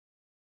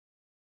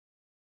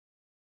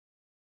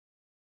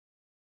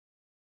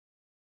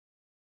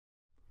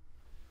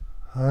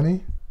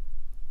Honey?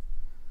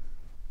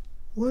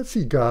 What's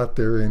he got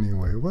there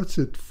anyway? What's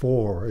it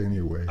for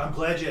anyway? I'm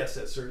glad you asked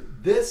that, sir.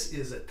 This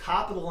is a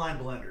top-of-the-line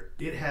blender.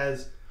 It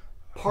has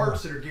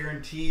parts that are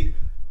guaranteed,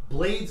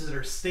 blades that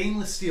are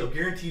stainless steel,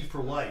 guaranteed for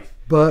life.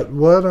 But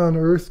what on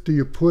earth do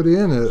you put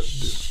in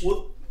it?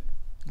 Well,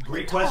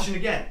 great question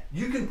again.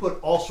 You can put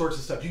all sorts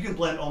of stuff. You can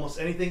blend almost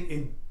anything.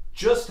 And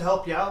just to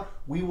help you out,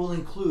 we will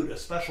include a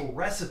special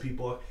recipe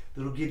book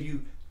that will give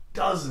you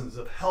dozens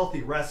of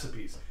healthy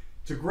recipes.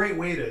 It's a great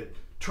way to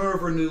turn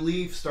over a new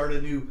leaf, start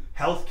a new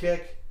health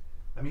kick.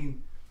 I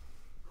mean,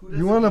 who doesn't?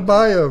 You want to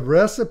buy a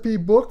recipe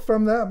book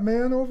from that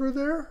man over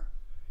there?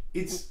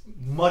 It's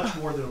much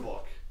more than a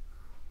book.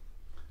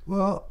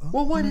 Well,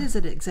 what is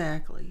it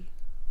exactly?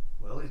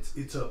 Well,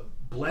 it's a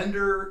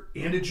blender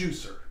and a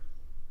juicer.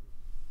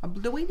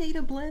 Do we need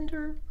a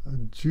blender? a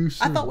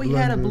juicer. I thought we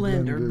had a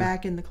blender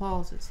back in the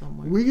closet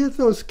somewhere. We get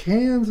those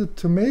cans of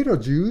tomato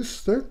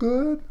juice. They're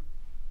good.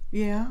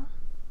 Yeah.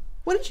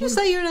 What did you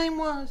say your name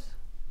was?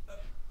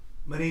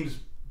 My name's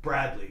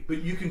Bradley,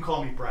 but you can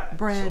call me Brad.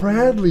 Bradley.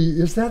 Bradley,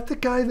 is that the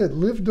guy that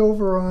lived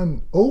over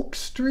on Oak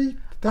Street?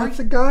 That's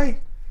the guy?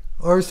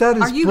 Or is that his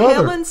brother? Are you brother?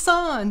 Helen's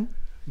son?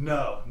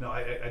 No,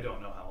 I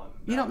don't know Helen.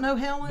 No. You don't know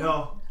Helen?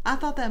 No. I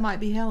thought that might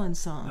be Helen's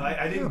son. No,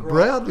 I didn't grow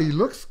Bradley up.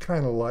 looks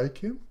kind of like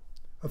him.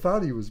 I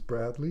thought he was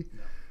Bradley.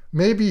 No.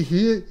 Maybe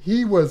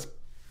he was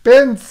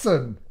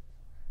Benson.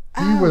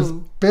 He was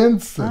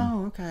Benson.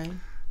 Oh, okay.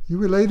 You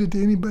related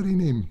to anybody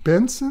named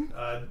Benson?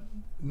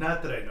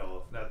 Not that I know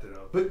of. Not that I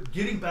know of. But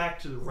getting back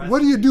to the rest.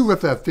 What do you do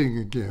with that thing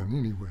again,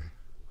 anyway?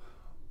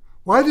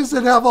 Why does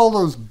it have all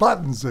those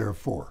buttons there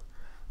for?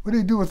 What do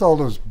you do with all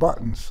those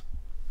buttons?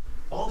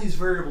 All these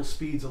variable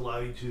speeds allow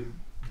you to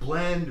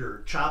blend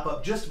or chop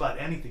up just about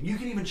anything. You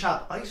can even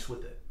chop ice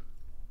with it.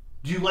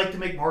 Do you like to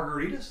make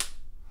margaritas?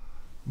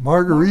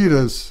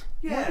 Margaritas.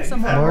 Yeah, What is a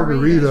you've had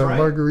Margarita, right?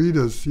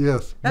 margaritas,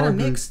 yes. That a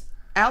mixed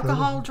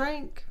alcohol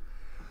drink?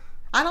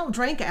 I don't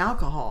drink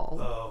alcohol.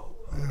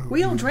 Oh,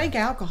 We don't drink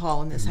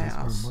alcohol in this That's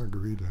house. my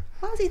margarita.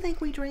 Why does he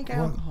think we drink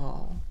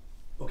alcohol?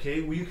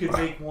 okay. Well, you could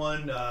make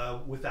one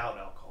without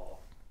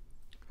alcohol.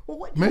 Well,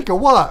 what? Make a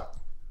what?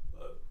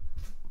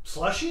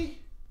 Slushy?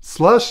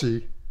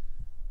 Slushy.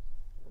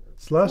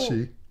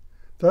 Slushy.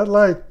 That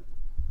like,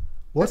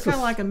 what's It's kind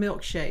of like a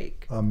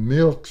milkshake. a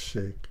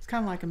milkshake? It's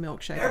kind of like a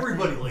milkshake.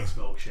 Everybody likes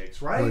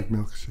milkshakes, I right? like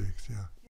milkshakes, yeah.